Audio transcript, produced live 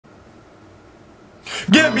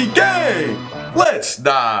Give me game! Let's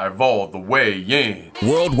dive all the way in.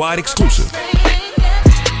 Worldwide exclusive.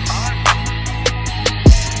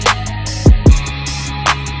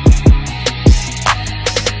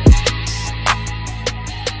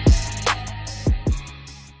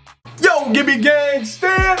 Give me gang,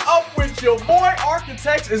 stand up with your boy.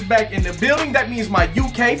 Architects is back in the building. That means my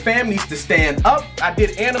UK fam needs to stand up. I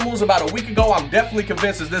did Animals about a week ago. I'm definitely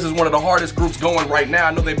convinced that this is one of the hardest groups going right now.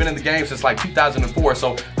 I know they've been in the game since like 2004,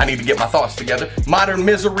 so I need to get my thoughts together. Modern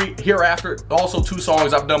Misery, Hereafter, also 2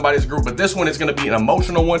 songs I've done by this group, but this one is going to be an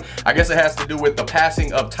emotional one. I guess it has to do with the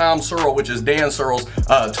passing of Tom Searle, which is Dan Searle's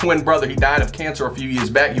twin brother. He died of cancer a few years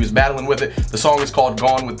back. He was battling with it. The song is called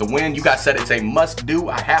Gone with the Wind. You guys said it's a must do.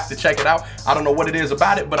 I have to check it out. I don't know what it is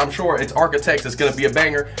about it, but I'm sure it's Architects. It's gonna be a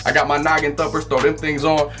banger. I got my noggin thumpers, throw them things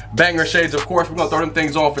on. Banger shades, of course. We're gonna throw them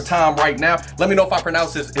things on for Tom right now. Let me know if I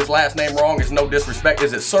pronounce his last name wrong. It's no disrespect.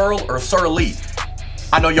 Is it Searle or Searle?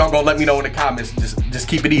 I know y'all gonna let me know in the comments. Just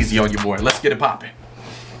keep it easy on your boy. Let's get it popping.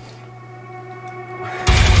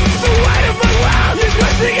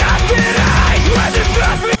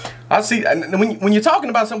 I see, and when you're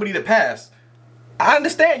talking about somebody that passed, I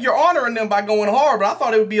understand you're honoring them by going hard, but I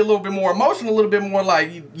thought it would be a little bit more emotional, a little bit more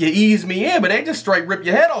like you ease me in, but they just straight rip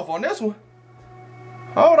your head off on this one.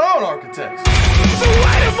 Hold on, Architects.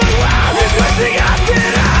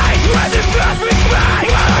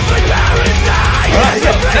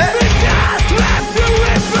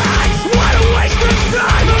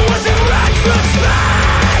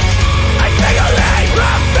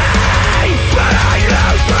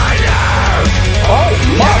 Oh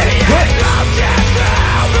my goodness.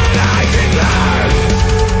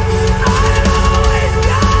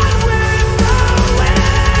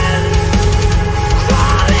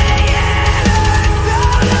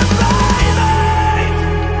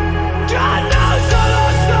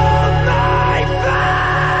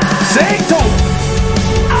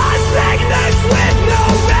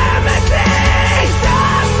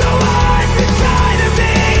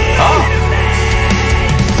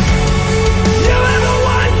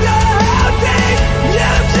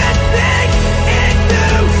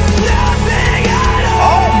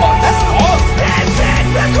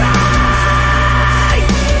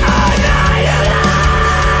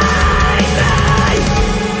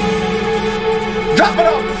 Drop it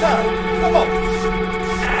off the top. Come on.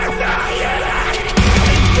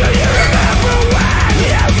 Do you remember when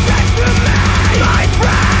you said to me, my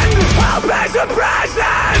friend, I'll be the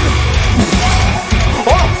present?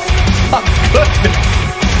 Oh, my goodness.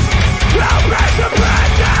 I'll be the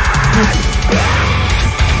present.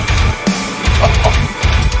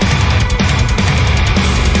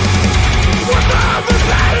 Without the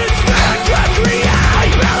balance, the country, I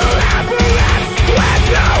will elaborate with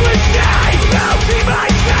no escape. I'll see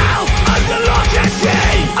myself under lock and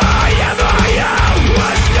key. I am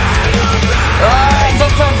what's stand on me.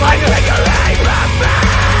 Sometimes I take a leap of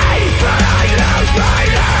faith, but I lose my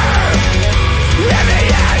nerve. In the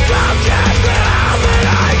end, I'll get the help that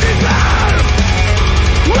I deserve.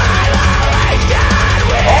 While always done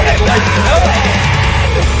with the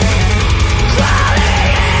wind, falling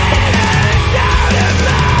in and out of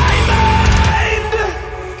my mind.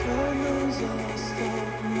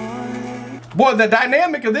 Boy, the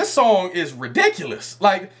dynamic of this song is ridiculous.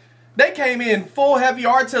 Like, they came in full heavy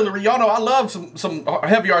artillery. Y'all know I love some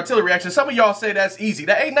heavy artillery action. Some of y'all say that's easy.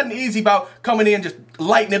 That ain't nothing easy about coming in just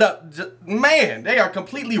lighting it up. Man, they are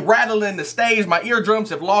completely rattling the stage. My eardrums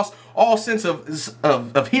have lost all sense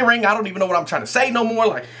of hearing. I don't even know what I'm trying to say no more.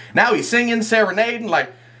 Like, now he's singing, serenading.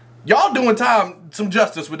 Like, y'all doing Tom some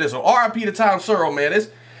justice with this. So R.I.P. to Tom Searle, man.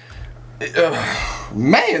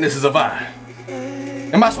 Man, this is a vibe.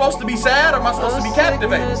 Am I supposed to be sad or am I supposed to be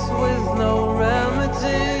captivated?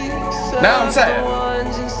 Now I'm sad.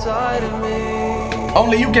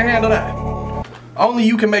 Only you can handle that. Only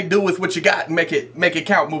you can make do with what you got and make it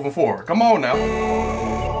count moving forward. Come on now.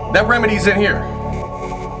 That remedy's in here.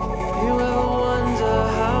 You ever wonder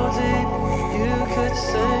how deep you could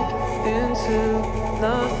sink into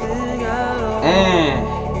nothing at all?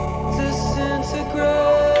 Disintegrate.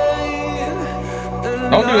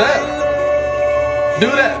 Don't do that. Do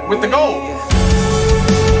that with the gold.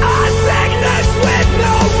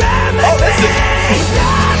 Oh, this is...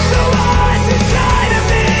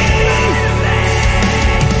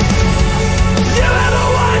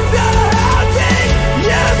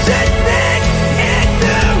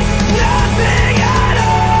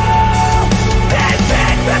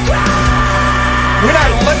 We're not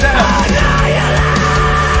gonna let that happen.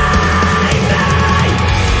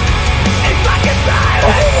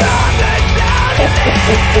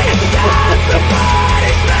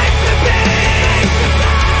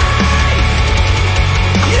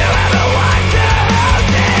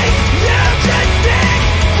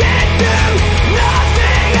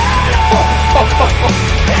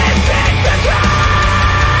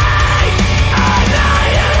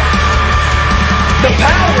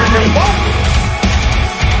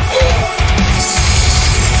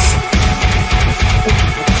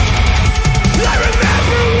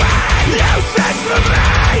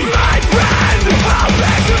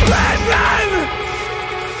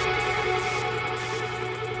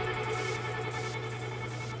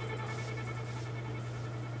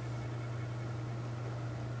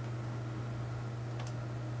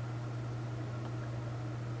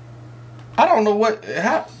 I don't know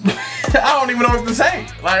I don't even know what to say.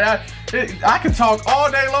 Like, I can talk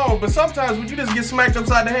all day long, but sometimes when you just get smacked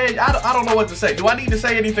upside the head, I don't know what to say. Do I need to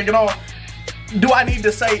say anything at all? Do I need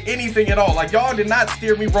to say anything at all? Like, y'all did not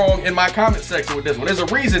steer me wrong in my comment section with this one. There's a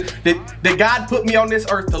reason that God put me on this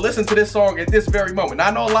earth to listen to this song at this very moment. Now,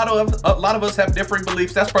 I know a lot of us have differing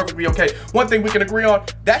beliefs. That's perfectly okay. One thing we can agree on,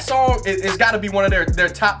 that song is got to be one of their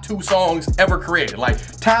top 2 songs ever created. Like,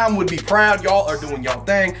 Time would be proud. Y'all are doing y'all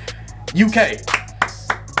thing. UK,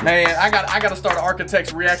 man, I gotta start an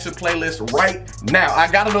Architects reaction playlist right now.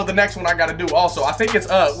 I gotta know the next one I gotta do also. I think it's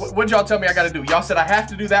what y'all tell me I gotta do? Y'all said I have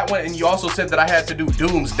to do that one, and you also said that I had to do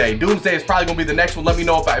Doomsday. Doomsday is probably gonna be the next one. Let me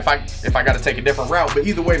know if I gotta take a different route. But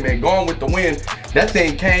either way, man, Gone with the Wind, that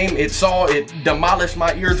thing came, it demolished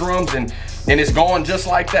my eardrums, and it's gone just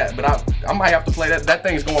like that. But I might have to play that. That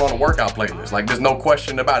thing's going on a workout playlist. Like, there's no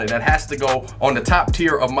question about it. That has to go on the top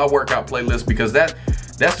tier of my workout playlist, because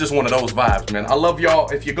that's just one of those vibes, man. I love y'all.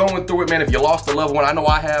 If you're going through it, man, if you lost a loved one, I know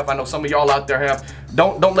I have. I know some of y'all out there have.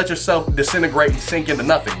 Don't let yourself disintegrate and sink into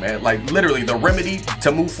nothing, man. Like, literally, the remedy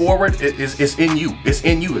to move forward is in you. It's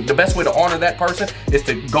in you. The best way to honor that person is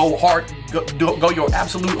to go hard, go your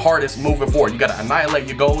absolute hardest moving forward. You gotta annihilate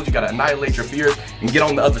your goals. You gotta annihilate your fears and get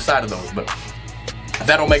on the other side of those. But if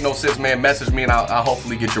that don't make no sense, man, message me and I'll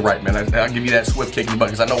hopefully get you right, man. I'll give you that swift kick in the butt,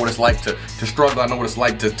 because I know what it's like to struggle. I know what it's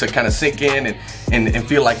like to kind of sink in and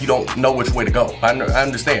feel like you don't know which way to go. I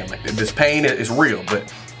understand. Like, this pain is real,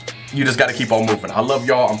 but you just got to keep on moving. I love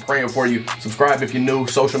y'all. I'm praying for you. Subscribe if you're new.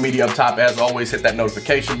 Social media up top. As always, hit that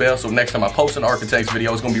notification bell, so next time I post an Architects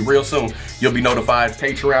video, it's going to be real soon. You'll be notified.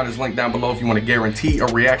 Patreon is linked down below if you want to guarantee a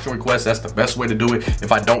reaction request. That's the best way to do it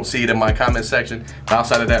if I don't see it in my comment section. But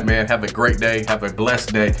outside of that, man, have a great day. Have a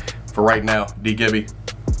blessed day. For right now, D Gibby,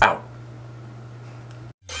 out.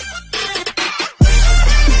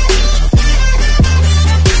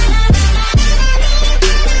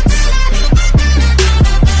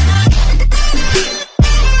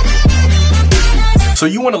 So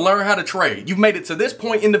you want to learn how to trade. You've made it to this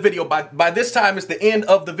point in the video. By this time, it's the end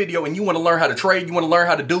of the video, and you want to learn how to trade. You want to learn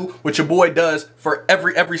how to do what your boy does for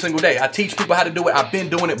every single day. I teach people how to do it. I've been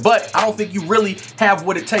doing it, but I don't think you really have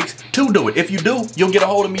what it takes to do it. If you do, you'll get a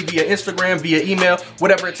hold of me via Instagram, via email,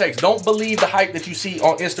 whatever it takes. Don't believe the hype that you see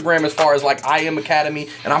on Instagram as far as like I Am Academy,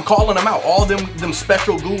 and I'm calling them out. All them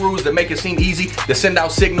special gurus that make it seem easy, that send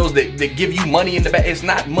out signals, that give you money in the bank. It's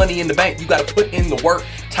not money in the bank. You got to put in the work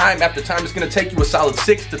time after time. It's going to take you a solid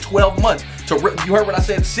 6 to 12 months to, you heard what I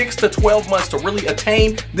said, 6 to 12 months to really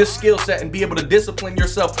attain this skill set and be able to discipline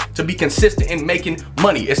yourself to be consistent in making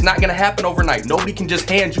money. It's not going to happen overnight. Nobody can just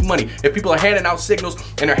hand you money. If people are handing out signals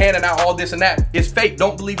and they're handing out all this and that, it's fake.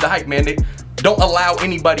 Don't believe the hype, man. Don't allow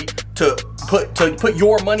anybody to put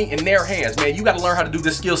your money in their hands, man. You got to learn how to do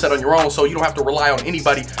this skill set on your own, so you don't have to rely on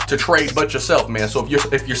anybody to trade but yourself, man. So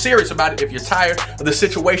if you're serious about it, if you're tired of the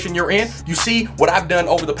situation you're in, you see what I've done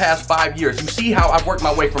over the past 5 years. You see how I've worked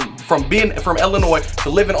my way from being from Illinois to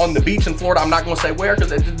living on the beach in Florida. I'm not going to say where,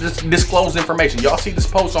 because it's disclosed information. Y'all see this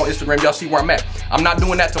post on Instagram. Y'all see where I'm at. I'm not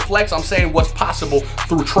doing that to flex. I'm saying what's possible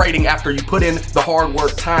through trading after you put in the hard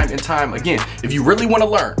work time and time again. If you really want to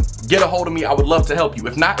learn, get a hold of me. I would love to help you.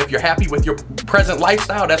 If not, if you're happy with your present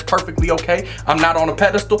lifestyle, that's perfectly okay. I'm not on a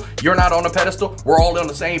pedestal. You're not on a pedestal. We're all on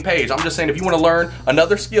the same page. I'm just saying, if you want to learn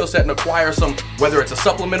another skill set and acquire some, whether it's a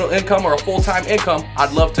supplemental income or a full-time income,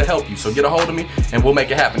 I'd love to help you. So get a hold of me and we'll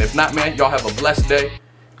make it happen. If not, man, y'all have a blessed day.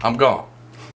 I'm gone.